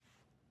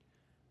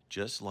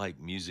Just like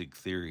music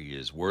theory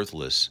is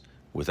worthless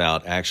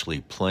without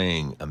actually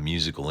playing a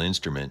musical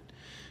instrument,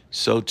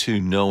 so too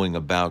knowing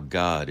about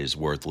God is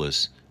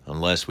worthless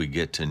unless we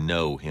get to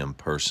know Him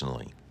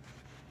personally.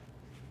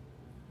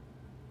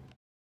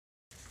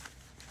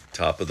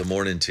 Top of the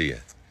morning to you.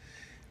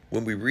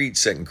 When we read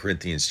 2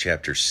 Corinthians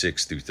chapter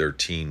 6 through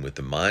 13 with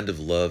the mind of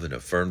love and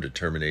a firm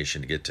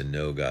determination to get to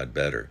know God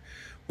better,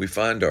 we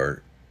find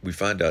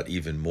out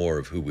even more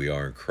of who we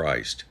are in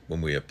Christ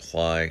when we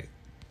apply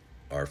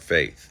our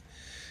faith.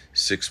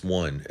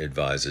 6:1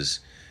 advises,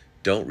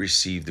 don't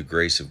receive the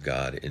grace of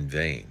God in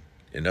vain.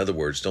 In other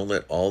words, don't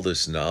let all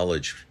this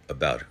knowledge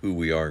about who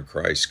we are in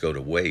Christ go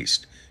to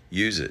waste.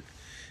 Use it.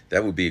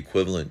 That would be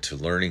equivalent to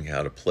learning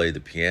how to play the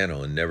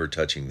piano and never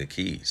touching the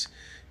keys.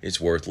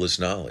 It's worthless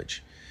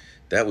knowledge.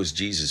 That was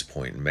Jesus'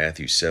 point in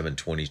Matthew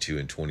 7:22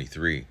 and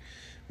 23.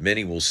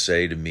 Many will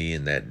say to me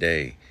in that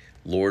day,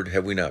 Lord,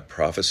 have we not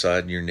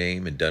prophesied in your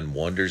name and done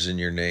wonders in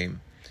your name?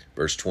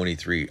 Verse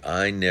 23,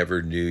 I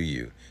never knew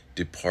you.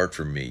 Depart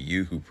from me,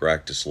 you who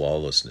practice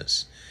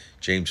lawlessness.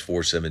 James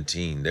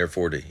 4:17,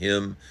 therefore to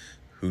him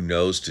who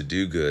knows to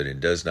do good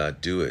and does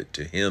not do it,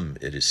 to him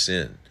it is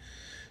sin.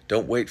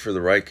 Don't wait for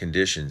the right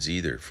conditions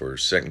either, for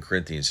 2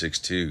 Corinthians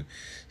 6:2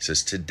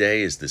 says,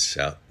 today is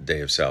the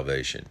day of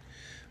salvation.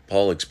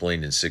 Paul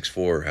explained in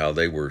 6:4 how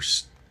they were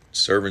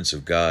servants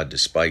of God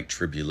despite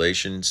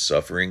tribulation,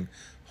 suffering,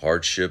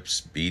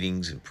 hardships,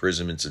 beatings,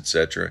 imprisonments,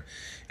 etc.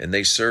 And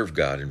they served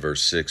God in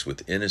verse 6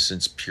 with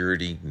innocence,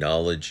 purity,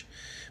 knowledge,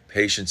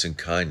 patience, and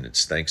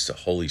kindness, thanks to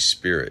Holy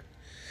Spirit.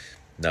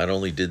 Not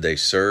only did they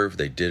serve,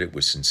 they did it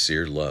with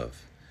sincere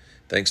love.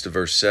 Thanks to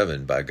verse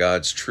 7, by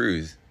God's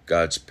truth,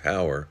 God's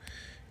power,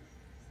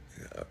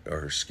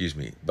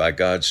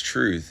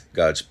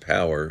 God's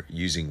power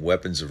using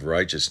weapons of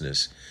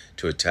righteousness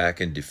to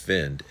attack and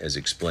defend, as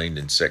explained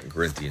in 2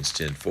 Corinthians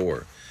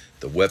 10:4.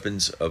 The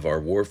weapons of our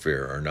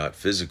warfare are not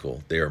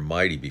physical, they are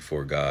mighty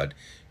before God,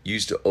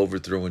 used to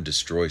overthrow and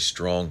destroy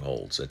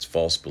strongholds, that's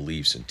false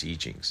beliefs and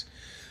teachings.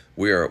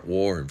 We are at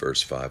war in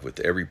verse 5 with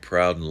every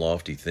proud and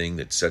lofty thing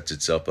that sets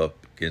itself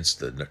up against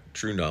the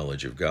true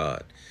knowledge of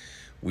God.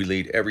 We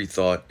lead every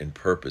thought and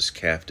purpose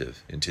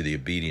captive into the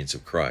obedience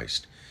of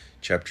Christ.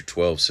 Chapter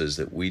 12 says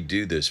that we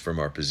do this from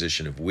our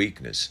position of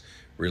weakness,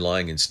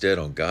 relying instead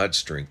on God's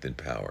strength and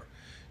power.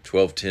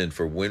 12:10,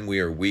 for when we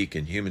are weak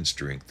in human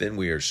strength, then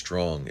we are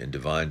strong in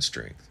divine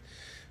strength.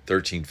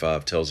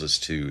 13:5 tells us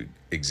to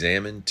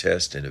examine,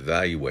 test, and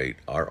evaluate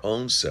our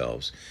own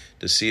selves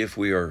to see if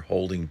we are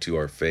holding to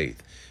our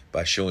faith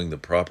by showing the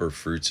proper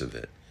fruits of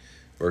it.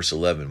 Verse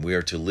 11, we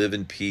are to live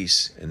in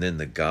peace, and then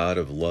the God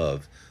of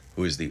love,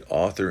 who is the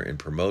author and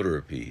promoter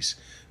of peace,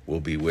 will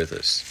be with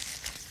us.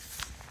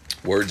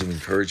 Words of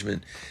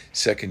encouragement,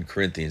 2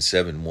 Corinthians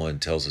 7:1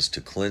 tells us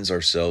to cleanse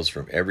ourselves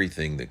from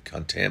everything that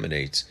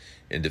contaminates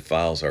and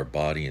defiles our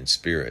body and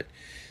spirit.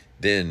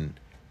 Then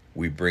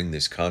we bring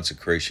this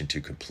consecration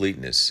to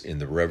completeness in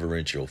the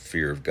reverential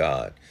fear of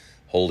God,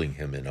 holding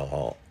him in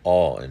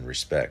awe and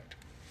respect.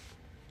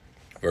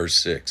 Verse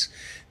 6,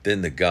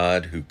 then the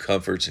God who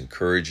comforts,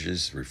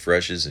 encourages,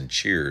 refreshes, and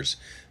cheers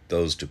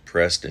those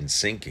depressed and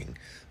sinking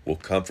will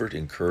comfort,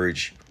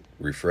 encourage,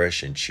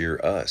 refresh, and cheer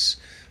us.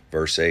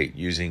 Verse 8,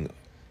 using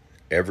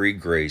every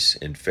grace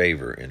and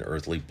favor and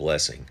earthly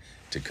blessing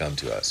to come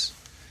to us.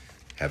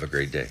 Have a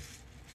great day.